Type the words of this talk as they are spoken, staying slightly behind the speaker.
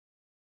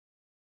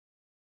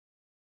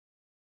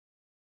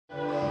With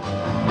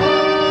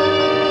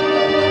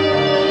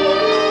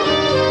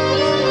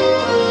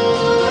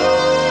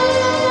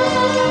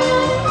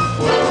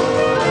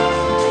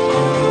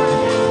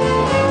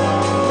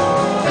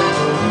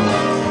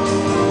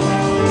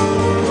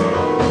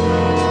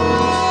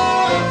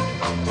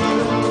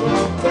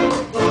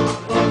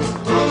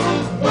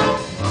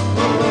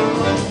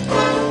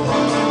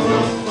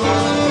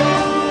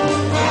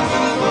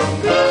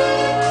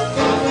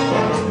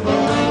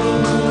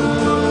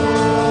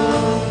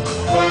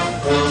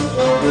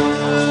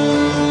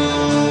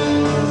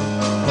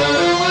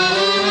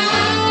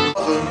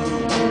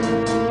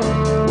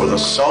a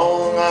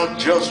song I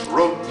just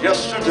wrote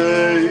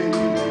yesterday,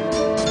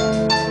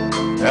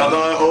 and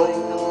I hope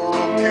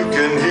you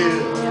can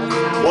hear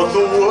what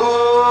the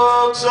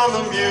words and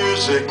the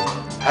music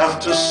have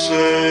to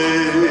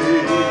say.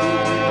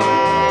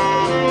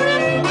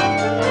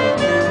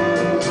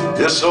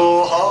 It's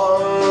so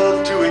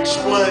hard to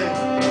explain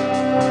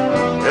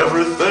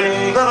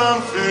everything that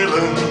I'm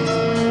feeling.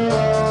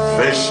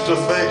 Face to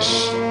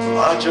face,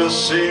 I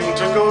just seem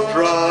to go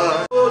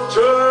dry.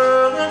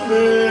 Turning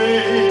me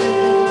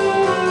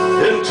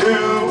into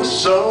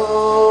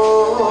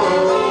someone,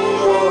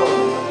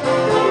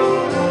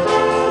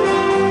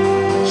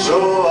 so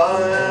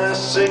I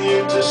sing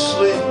you to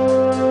sleep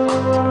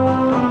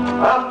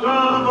after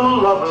the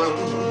loving.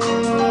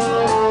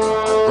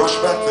 Brush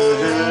back the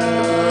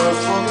hair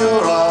from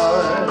your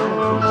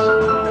eyes,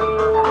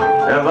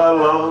 and I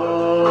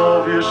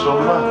love you so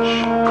much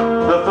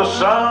that the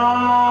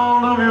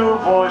sound of your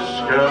voice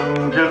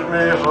can get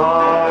me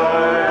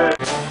high.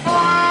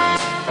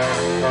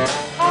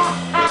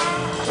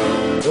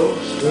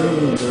 Those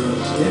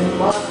fingers in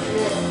my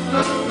hair,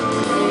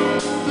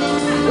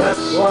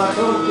 that's why I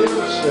don't give a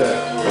step.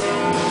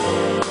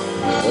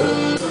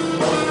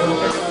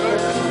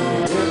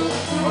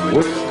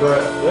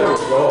 Witchcraft, there we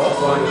go, I'll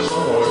find it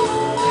somewhere.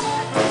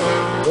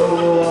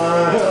 Though I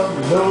have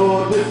no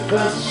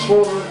defense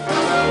for it,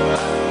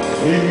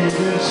 it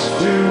is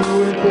too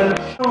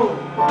intentional,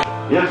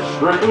 it's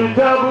strictly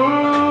taboo.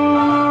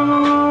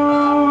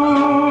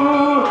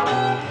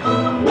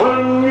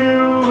 When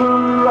you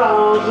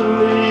arouse and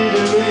need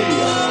me,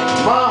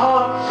 my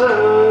heart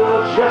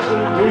says yes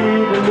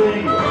indeed to me.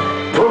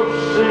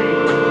 Proceed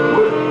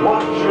with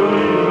what you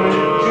lead me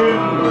to.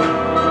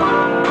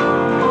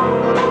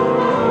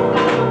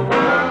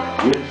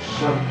 It's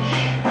such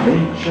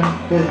ancient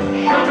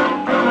bitch,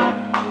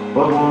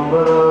 but one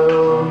that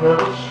I'll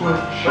never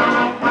switch,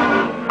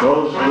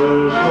 'cause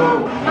there's no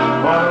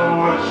higher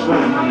wits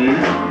than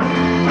you.